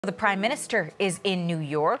The Prime Minister is in New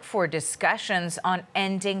York for discussions on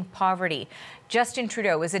ending poverty. Justin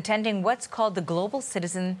Trudeau is attending what's called the Global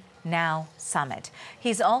Citizen Now Summit.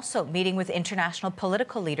 He's also meeting with international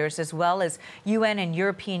political leaders as well as UN and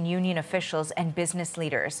European Union officials and business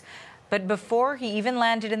leaders. But before he even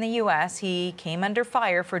landed in the U.S., he came under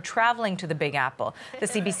fire for traveling to the Big Apple. The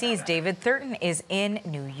CBC's David Thurton is in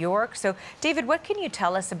New York. So, David, what can you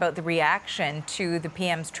tell us about the reaction to the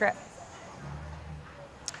PM's trip?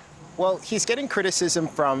 Well, he's getting criticism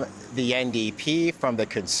from the NDP, from the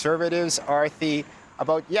Conservatives, Arthi,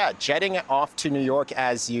 about, jetting off to New York,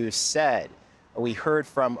 as you said. We heard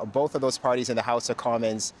from both of those parties in the House of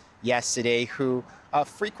Commons yesterday who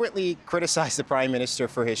frequently criticized the Prime Minister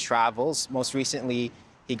for his travels. Most recently,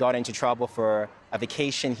 he got into trouble for a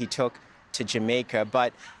vacation he took to Jamaica.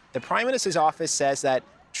 But the Prime Minister's office says that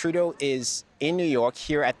Trudeau is in New York,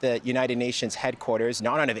 here at the United Nations headquarters,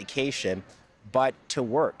 not on a vacation, but to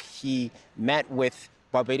work. He met with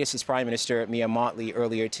Barbados' Prime Minister, Mia Mottley,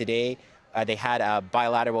 earlier today. They had a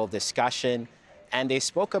bilateral discussion, and they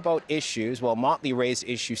spoke about issues. Well, Mottley raised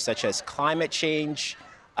issues such as climate change,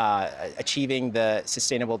 achieving the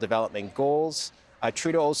Sustainable Development Goals.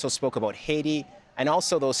 Trudeau also spoke about Haiti and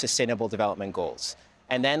also those Sustainable Development Goals.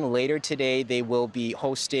 And then later today, they will be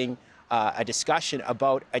hosting a discussion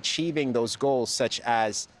about achieving those goals, such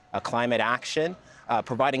as climate action,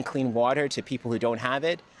 providing clean water to people who don't have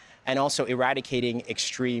it, and also eradicating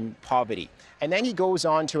extreme poverty. And then he goes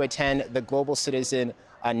on to attend the Global Citizen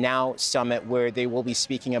Now Summit, where they will be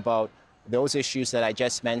speaking about those issues that I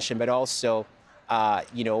just mentioned, but also,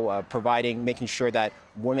 making sure that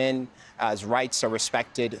women's rights are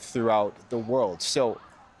respected throughout the world. So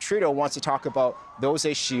Trudeau wants to talk about those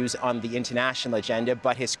issues on the international agenda,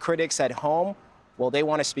 but his critics at home, well, they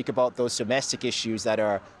want to speak about those domestic issues that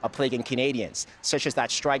are plaguing Canadians, such as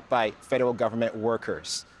that strike by federal government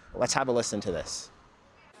workers. Let's have a listen to this.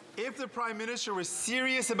 If the Prime Minister was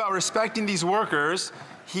serious about respecting these workers,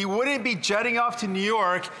 he wouldn't be jetting off to New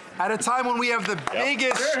York at a time when we have the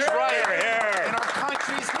biggest strike in our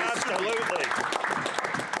country's history. Absolutely.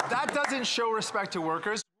 That doesn't show respect to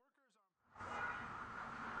workers.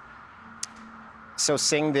 So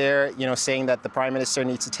Singh there, saying that the Prime Minister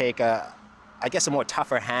needs to take a more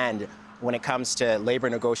tougher hand when it comes to labor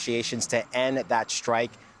negotiations to end that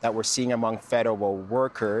strike that we're seeing among federal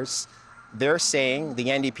workers. They're saying, the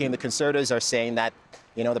NDP and the Conservatives are saying that,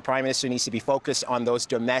 the Prime Minister needs to be focused on those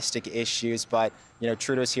domestic issues, but,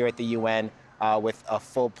 Trudeau's here at the UN with a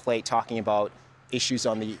full plate talking about issues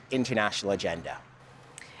on the international agenda.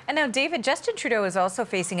 And now, David, Justin Trudeau is also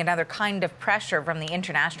facing another kind of pressure from the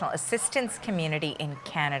international assistance community in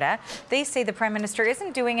Canada. They say the Prime Minister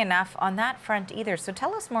isn't doing enough on that front either. So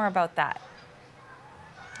tell us more about that.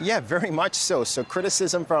 Yeah, very much so. So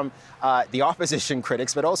criticism from the opposition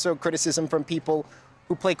critics, but also criticism from people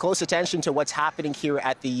who pay close attention to what's happening here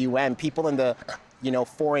at the UN. People in the,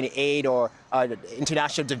 foreign aid or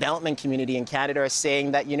international development community in Canada are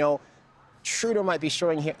saying that, Trudeau might be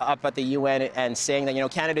showing up at the UN and saying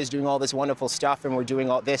that, Canada is doing all this wonderful stuff and we're doing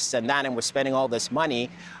all this and that and we're spending all this money.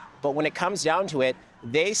 But when it comes down to it,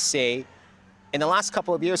 they say, in the last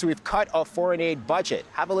couple of years, we've cut our foreign aid budget.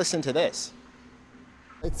 Have a listen to this.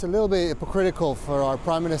 It's a little bit hypocritical for our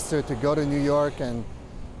Prime Minister to go to New York and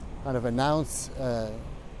kind of announce a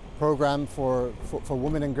program for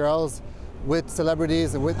women and girls with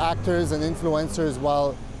celebrities and with actors and influencers,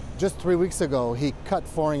 while just 3 weeks ago he cut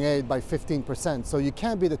foreign aid by 15%. So you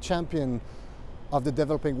can't be the champion of the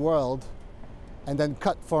developing world and then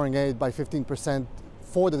cut foreign aid by 15%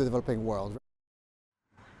 for the developing world.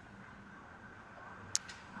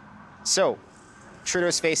 So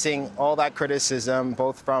Trudeau's facing all that criticism,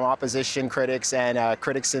 both from opposition critics and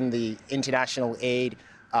critics in the international aid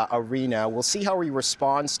arena. We'll see how he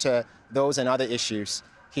responds to those and other issues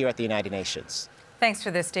here at the United Nations. Thanks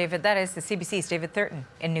for this, David. That is the CBC's David Thurton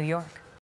in New York.